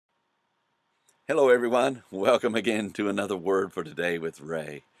Hello, everyone. Welcome again to another Word for Today with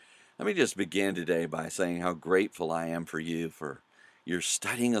Ray. Let me just begin today by saying how grateful I am for you for your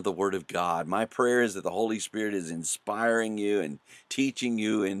studying of the Word of God. My prayer is that the Holy Spirit is inspiring you and teaching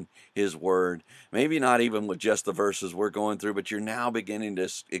you in His Word. Maybe not even with just the verses we're going through, but you're now beginning to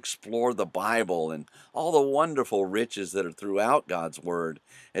explore the Bible and all the wonderful riches that are throughout God's Word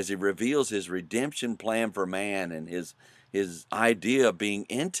as He reveals His redemption plan for man and his idea of being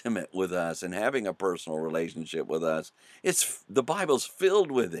intimate with us and having a personal relationship with us. The Bible's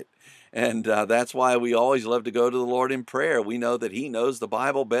filled with it. And that's why we always love to go to the Lord in prayer. We know that He knows the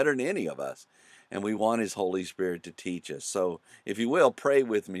Bible better than any of us, and we want His Holy Spirit to teach us. So, if you will, pray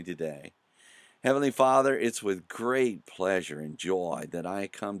with me today. Heavenly Father, it's with great pleasure and joy that I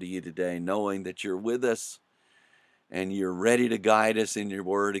come to you today, knowing that you're with us and you're ready to guide us in your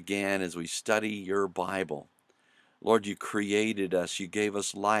word again as we study your Bible. Lord, you created us. You gave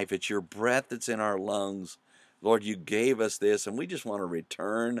us life. It's your breath that's in our lungs. Lord, you gave us this, and we just want to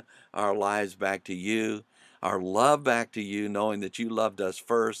return our lives back to you, our love back to you, knowing that you loved us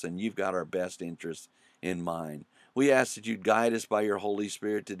first and you've got our best interests in mind. We ask that you'd guide us by your Holy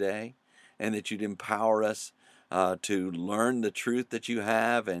Spirit today and that you'd empower us to learn the truth that you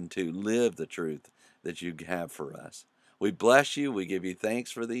have and to live the truth that you have for us. We bless you. We give you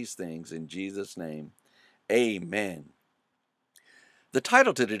thanks for these things in Jesus' name. Amen. The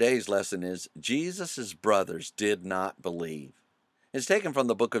title to today's lesson is Jesus' Brothers Did Not Believe. It's taken from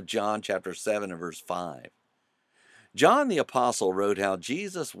the book of John, chapter 7, and verse 5. John the Apostle wrote how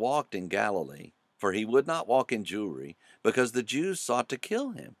Jesus walked in Galilee, for he would not walk in Jewry, because the Jews sought to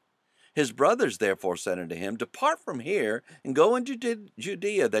kill him. His brothers therefore said unto him, Depart from here, and go into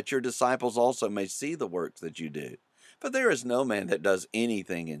Judea, that your disciples also may see the works that you do. For there is no man that does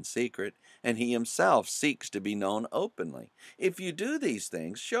anything in secret, and he himself seeks to be known openly. If you do these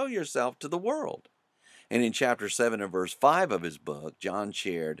things, show yourself to the world. And in chapter 7 and verse 5 of his book, John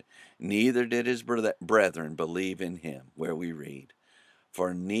shared, Neither did his brethren believe in him, where we read,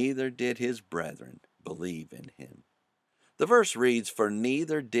 For neither did his brethren believe in him. The verse reads, For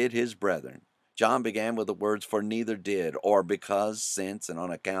neither did his brethren. John began with the words, For neither did, or because, since, and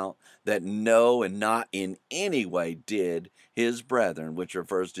on account, that no and not in any way did his brethren, which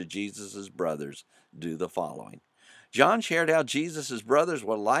refers to Jesus' brothers, do the following. John shared how Jesus' brothers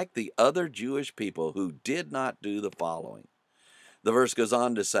were like the other Jewish people who did not do the following. The verse goes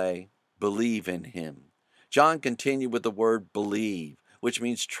on to say, Believe in him. John continued with the word believe, which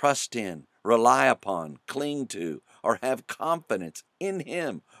means trust in, rely upon, cling to, or have confidence in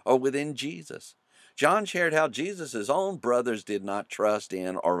him or within Jesus. John shared how Jesus' own brothers did not trust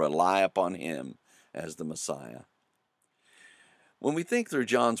in or rely upon him as the Messiah. When we think through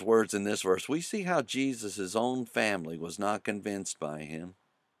John's words in this verse, we see how Jesus' own family was not convinced by him.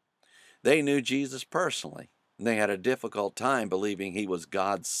 They knew Jesus personally, and they had a difficult time believing he was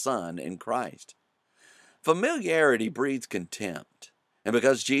God's Son in Christ. Familiarity breeds contempt, and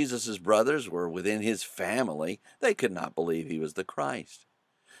because Jesus' brothers were within his family, they could not believe he was the Christ.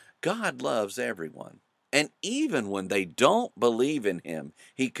 God loves everyone, and even when they don't believe in him,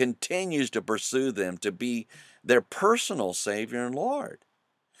 he continues to pursue them to be their personal Savior and Lord.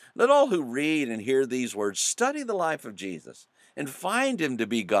 Let all who read and hear these words study the life of Jesus and find him to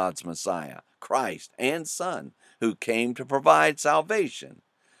be God's Messiah, Christ, and Son, who came to provide salvation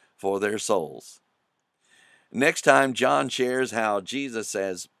for their souls. Next time, John shares how Jesus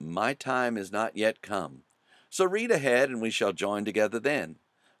says, My time is not yet come. So read ahead and we shall join together then.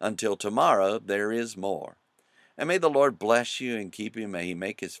 Until tomorrow, there is more. And may the Lord bless you and keep you. May he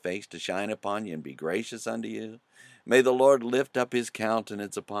make his face to shine upon you and be gracious unto you. May the Lord lift up his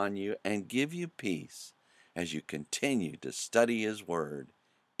countenance upon you and give you peace as you continue to study his word.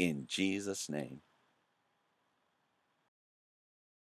 In Jesus' name.